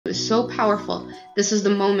was so powerful. This is the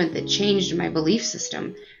moment that changed my belief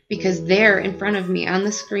system, because there in front of me on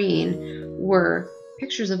the screen were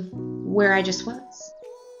pictures of where I just was.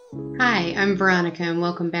 Hi, I'm Veronica, and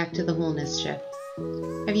welcome back to the Wholeness Shift.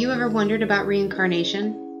 Have you ever wondered about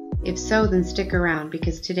reincarnation? If so, then stick around,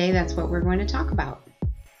 because today that's what we're going to talk about.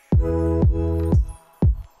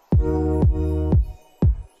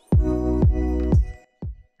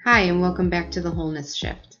 Hi, and welcome back to the Wholeness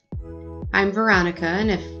Shift. I'm Veronica,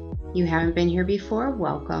 and if you haven't been here before,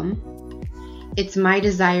 welcome. It's my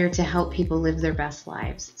desire to help people live their best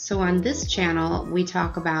lives. So on this channel, we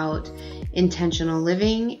talk about intentional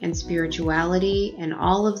living and spirituality and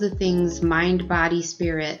all of the things mind, body,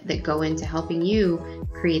 spirit that go into helping you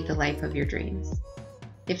create the life of your dreams.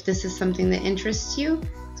 If this is something that interests you,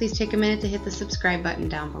 please take a minute to hit the subscribe button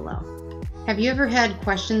down below. Have you ever had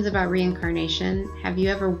questions about reincarnation? Have you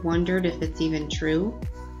ever wondered if it's even true?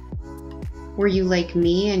 Were you like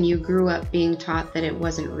me and you grew up being taught that it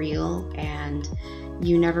wasn't real and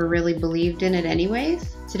you never really believed in it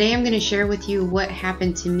anyways? Today I'm going to share with you what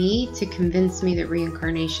happened to me to convince me that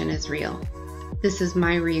reincarnation is real. This is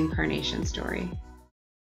my reincarnation story.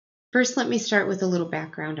 First, let me start with a little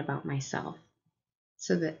background about myself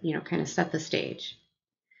so that, kind of set the stage.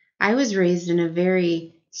 I was raised in a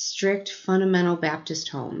very strict, fundamental Baptist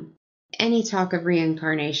home. Any talk of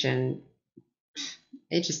reincarnation,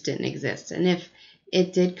 it just didn't exist. And if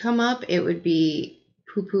it did come up, it would be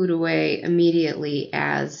poo-pooed away immediately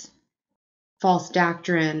as false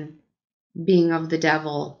doctrine, being of the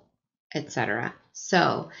devil, etc.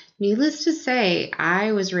 So, needless to say,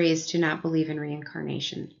 I was raised to not believe in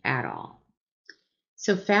reincarnation at all.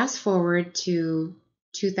 So fast forward to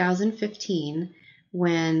 2015,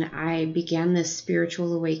 when I began this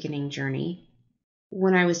spiritual awakening journey.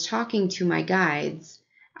 When I was talking to my guides,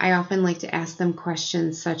 I often like to ask them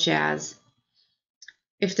questions such as,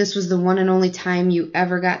 if this was the one and only time you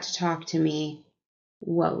ever got to talk to me,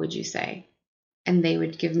 what would you say? And they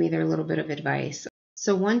would give me their little bit of advice.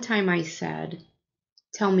 So one time I said,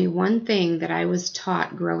 tell me one thing that I was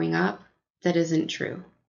taught growing up that isn't true.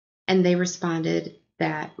 And they responded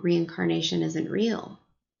that reincarnation isn't real.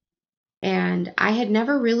 And I had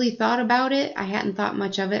never really thought about it. I hadn't thought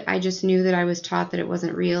much of it. I just knew that I was taught that it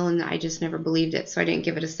wasn't real, and I just never believed it, so I didn't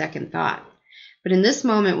give it a second thought. But in this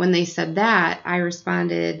moment, when they said that, I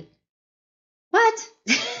responded, what?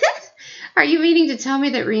 Are you meaning to tell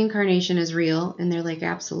me that reincarnation is real? And they're like,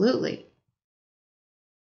 absolutely.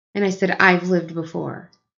 And I said, I've lived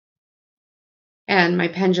before. And my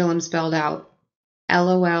pendulum spelled out,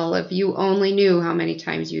 LOL, if you only knew how many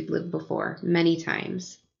times you'd lived before. Many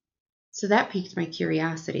times. So that piqued my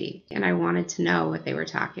curiosity, and I wanted to know what they were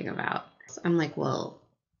talking about. So I'm like, well,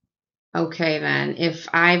 okay then, if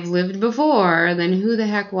I've lived before, then who the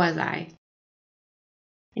heck was I?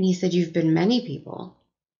 And he said, you've been many people.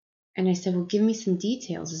 And I said, well, give me some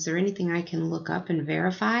details. Is there anything I can look up and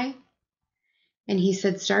verify? And he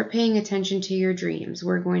said, start paying attention to your dreams.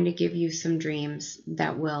 We're going to give you some dreams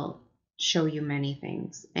that will show you many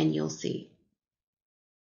things, and you'll see.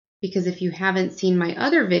 Because if you haven't seen my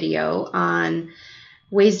other video on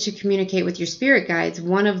ways to communicate with your spirit guides,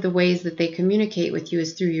 one of the ways that they communicate with you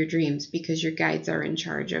is through your dreams, because your guides are in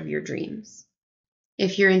charge of your dreams.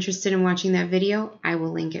 If you're interested in watching that video, I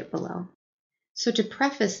will link it below. So to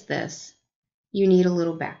preface this, you need a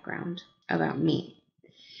little background about me.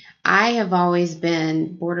 I have always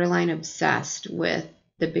been borderline obsessed with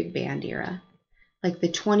the big band era. Like the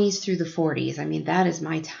 20s through the 40s. I mean, that is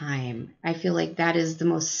my time. I feel like that is the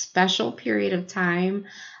most special period of time.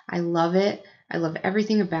 I love it. I love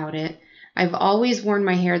everything about it. I've always worn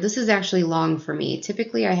my hair. This is actually long for me.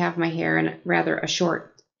 Typically, I have my hair in rather a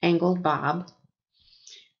short angled bob.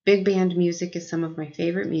 Big band music is some of my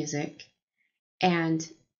favorite music. And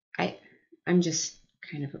I'm just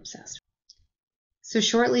kind of obsessed. So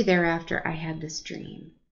shortly thereafter, I had this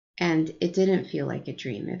dream. And it didn't feel like a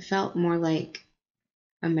dream. It felt more like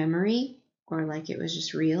a memory, or like it was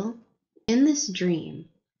just real. In this dream,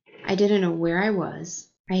 I didn't know where I was.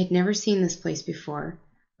 I had never seen this place before,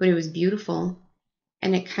 but it was beautiful,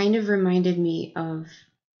 and it kind of reminded me of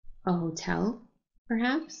a hotel,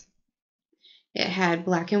 perhaps. It had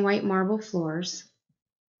black and white marble floors.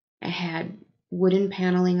 It had wooden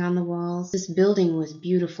paneling on the walls. This building was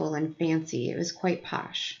beautiful and fancy. It was quite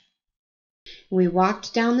posh. We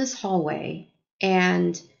walked down this hallway,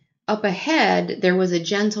 and up ahead, there was a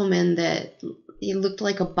gentleman that he looked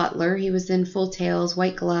like a butler. He was in full tails,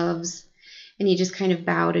 white gloves, and he just kind of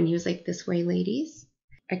bowed, and he was like, this way, ladies.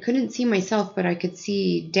 I couldn't see myself, but I could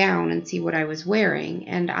see down and see what I was wearing.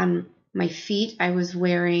 And on my feet, I was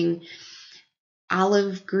wearing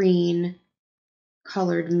olive green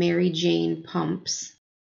colored Mary Jane pumps,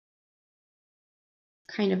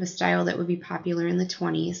 kind of a style that would be popular in the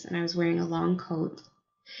 20s, and I was wearing a long coat.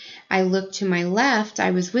 I looked to my left.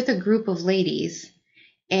 I was with a group of ladies,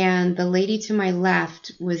 and the lady to my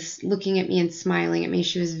left was looking at me and smiling at me.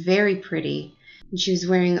 She was very pretty, and she was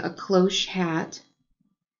wearing a cloche hat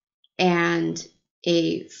and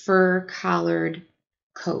a fur-collared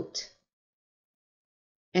coat.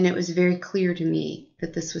 And it was very clear to me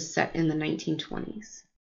that this was set in the 1920s.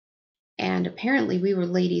 And apparently we were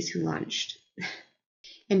ladies who lunched.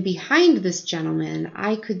 And behind this gentleman,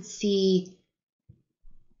 I could see,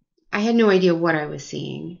 I had no idea what I was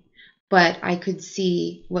seeing, but I could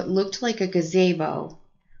see what looked like a gazebo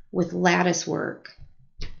with lattice work,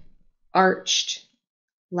 arched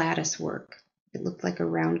lattice work. It looked like a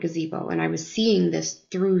round gazebo, and I was seeing this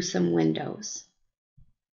through some windows.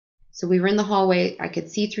 So we were in the hallway. I could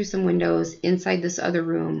see through some windows. Inside this other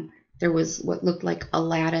room, there was what looked like a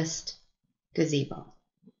latticed gazebo.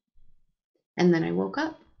 And then I woke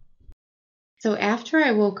up. So after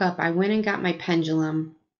I woke up, I went and got my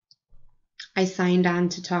pendulum. I signed on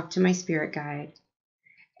to talk to my spirit guide.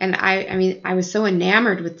 And I was so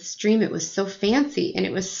enamored with this dream. It was so fancy and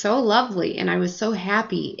it was so lovely and I was so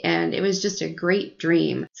happy and it was just a great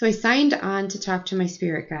dream. So I signed on to talk to my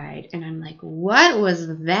spirit guide and I'm like, what was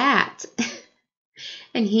that?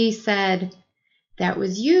 And he said, that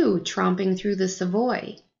was you tromping through the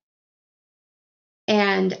Savoy.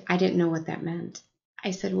 And I didn't know what that meant. I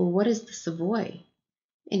said, well, what is the Savoy?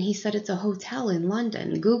 And he said, it's a hotel in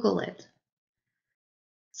London. Google it.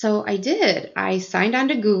 So I did. I signed on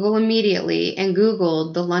to Google immediately and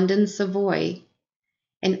Googled the London Savoy,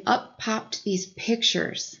 and up popped these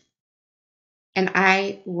pictures. And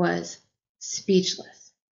I was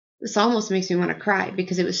speechless. This almost makes me want to cry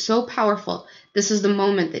because it was so powerful. This is the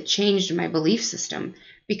moment that changed my belief system,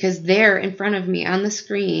 because there in front of me on the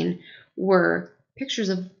screen were pictures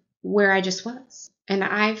of where I just was. And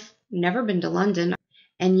I've never been to London,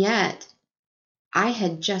 and yet I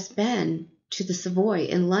had just been to the Savoy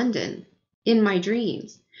in London in my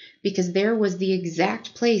dreams, because there was the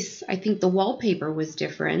exact place. I think the wallpaper was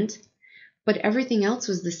different, but everything else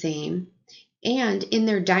was the same. And in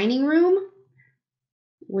their dining room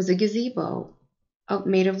was a gazebo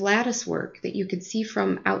made of lattice work that you could see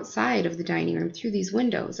from outside of the dining room through these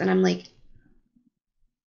windows. And I'm like,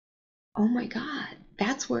 oh my God,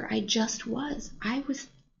 that's where I just was. I was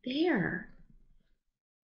there.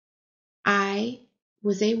 I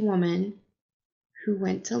was a woman who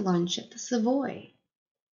went to lunch at the Savoy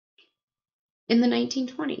in the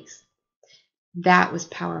 1920s. That was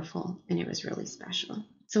powerful, and it was really special.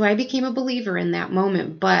 So I became a believer in that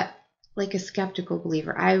moment, but like a skeptical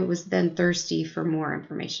believer. I was then thirsty for more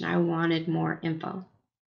information. I wanted more info.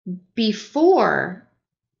 Before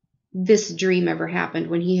this dream ever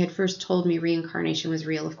happened, when he had first told me reincarnation was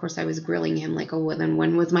real, of course I was grilling him like, oh, well, then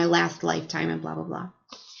when was my last lifetime and blah, blah, blah.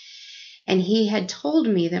 And he had told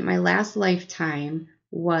me that my last lifetime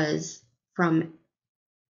was from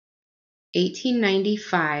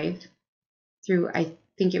 1895 through, I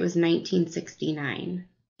think it was 1969,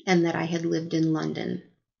 and that I had lived in London.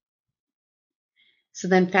 So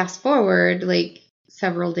then fast forward like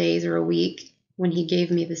several days or a week when he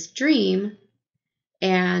gave me this dream,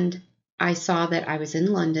 and I saw that I was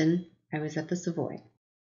in London. I was at the Savoy.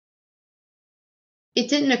 It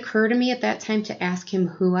didn't occur to me at that time to ask him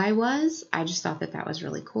who I was. I just thought that that was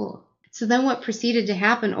really cool. So then what proceeded to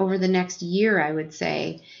happen over the next year, I would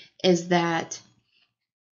say, is that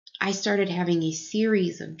I started having a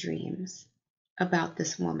series of dreams about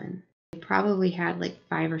this woman. I probably had like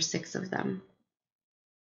 5 or 6 of them.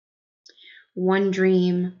 One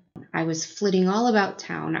dream, I was flitting all about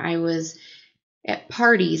town. I was at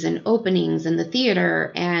parties and openings in the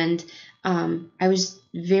theater, and I was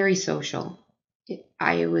very social.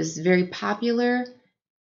 I was very popular,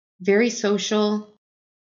 very social,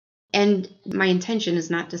 and my intention is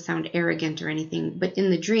not to sound arrogant or anything, but in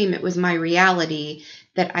the dream it was my reality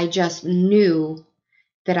that I just knew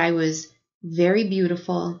that I was very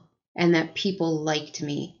beautiful and that people liked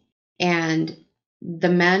me. And the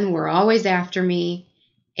men were always after me,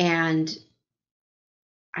 and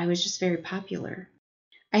I was just very popular.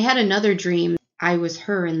 I had another dream. I was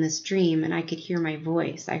her in this dream, and I could hear my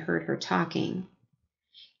voice. I heard her talking.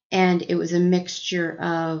 And it was a mixture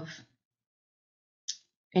of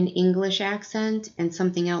an English accent and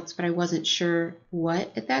something else, but I wasn't sure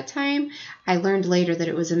what at that time. I learned later that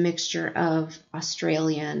it was a mixture of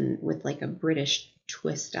Australian with like a British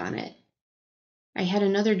twist on it. I had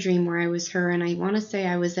another dream where I was her, and I want to say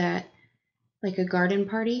I was at like a garden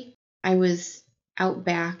party. I was out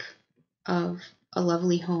back of a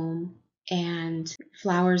lovely home, and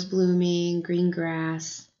flowers blooming, green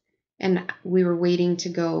grass. And we were waiting to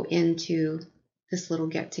go into this little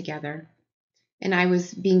get-together. And I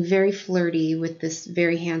was being very flirty with this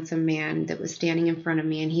very handsome man that was standing in front of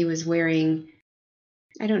me. And he was wearing,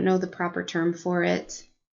 I don't know the proper term for it,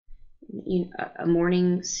 a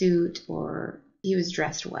morning suit, or he was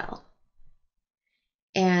dressed well.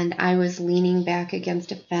 And I was leaning back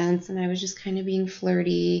against a fence, and I was just kind of being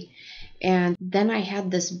flirty. And then I had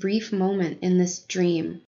this brief moment in this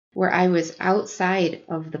dream where I was outside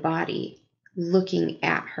of the body looking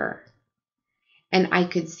at her, and I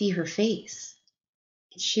could see her face.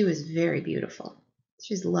 She was very beautiful.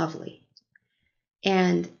 She was lovely.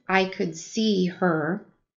 And I could see her.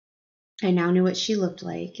 I now knew what she looked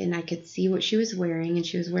like, and I could see what she was wearing. And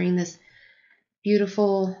she was wearing this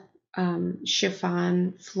beautiful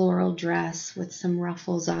chiffon floral dress with some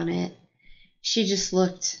ruffles on it. She just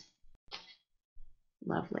looked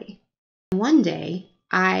lovely. One day,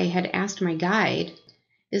 I had asked my guide,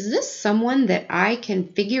 is this someone that I can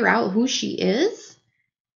figure out who she is?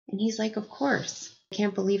 And he's like, of course. I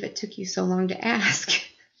can't believe it took you so long to ask,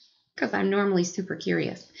 because I'm normally super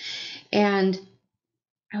curious. And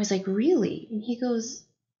I was like, really? And he goes,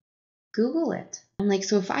 Google it. I'm like,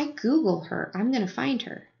 so if I Google her, I'm going to find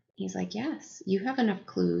her. He's like, yes, you have enough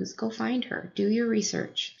clues. Go find her. Do your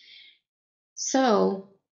research. So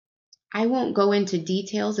I won't go into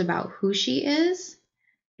details about who she is,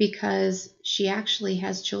 because she actually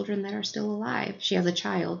has children that are still alive. She has a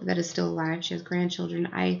child that is still alive. She has grandchildren.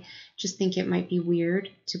 I just think it might be weird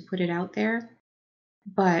to put it out there.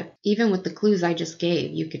 But even with the clues I just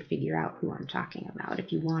gave, you could figure out who I'm talking about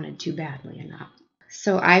if you wanted to badly enough.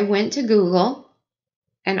 So I went to Google,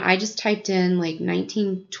 and I just typed in like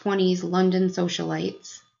 1920s London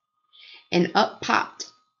socialites, and up popped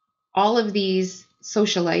all of these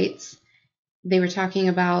socialites. They were talking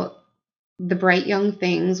about the Bright Young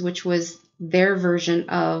Things, which was their version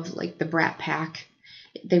of like the Brat Pack.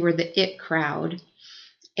 They were the it crowd,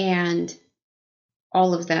 and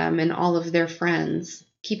all of them and all of their friends.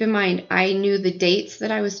 Keep in mind, I knew the dates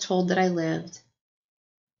that I was told that I lived,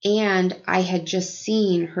 and I had just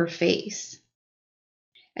seen her face.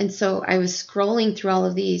 And so I was scrolling through all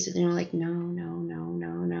of these, and they were like, no, no, no,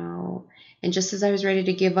 no, no. And just as I was ready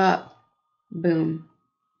to give up, boom,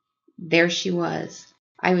 there she was.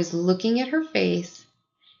 I was looking at her face,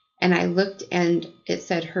 and I looked, and it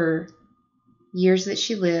said her years that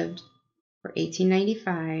she lived were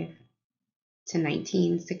 1895 to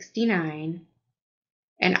 1969.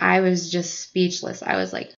 And I was just speechless. I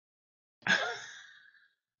was like,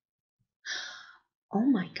 oh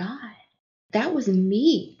my God, that was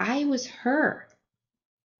me. I was her.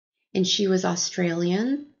 And she was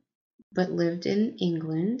Australian, but lived in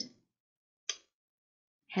England.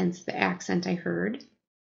 Hence the accent I heard.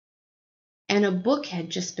 And a book had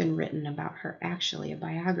just been written about her, actually, a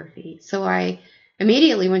biography. So I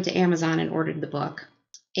immediately went to Amazon and ordered the book.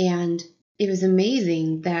 And it was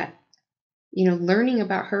amazing that, you know, learning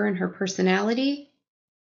about her and her personality,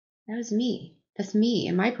 that was me. That's me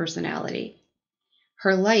and my personality.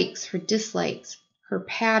 Her likes, her dislikes, her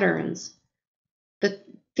patterns, the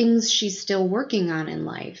things she's still working on in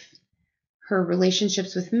life, her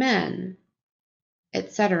relationships with men,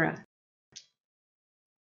 etc.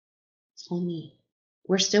 It's all me.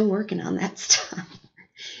 We're still working on that stuff.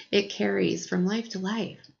 It carries from life to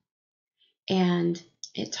life. And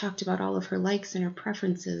it talked about all of her likes and her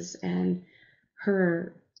preferences and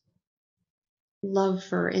her love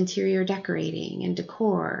for interior decorating and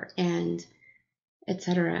decor and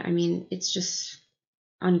etc. I mean, it's just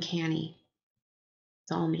uncanny.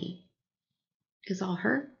 It's all me. It's all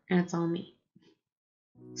her, and it's all me.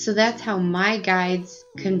 So that's how my guides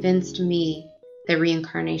convinced me that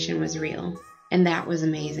reincarnation was real. And that was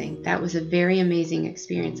amazing. That was a very amazing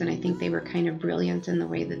experience. And I think they were kind of brilliant in the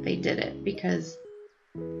way that they did it, because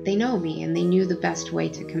they know me and they knew the best way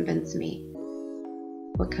to convince me.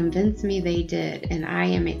 What convinced me they did. And I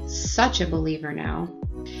am such a believer now.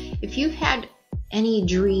 If you've had any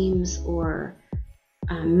dreams or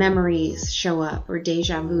memories show up, or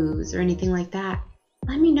deja vus or anything like that,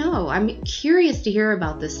 let me know. I'm curious to hear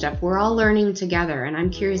about this stuff. We're all learning together, and I'm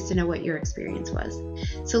curious to know what your experience was.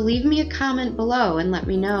 So leave me a comment below and let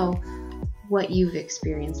me know what you've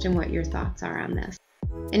experienced and what your thoughts are on this.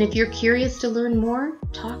 And if you're curious to learn more,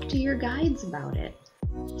 talk to your guides about it.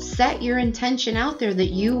 Set your intention out there that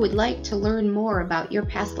you would like to learn more about your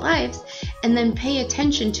past lives, and then pay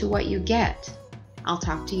attention to what you get. I'll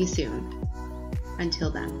talk to you soon.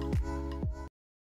 Until then.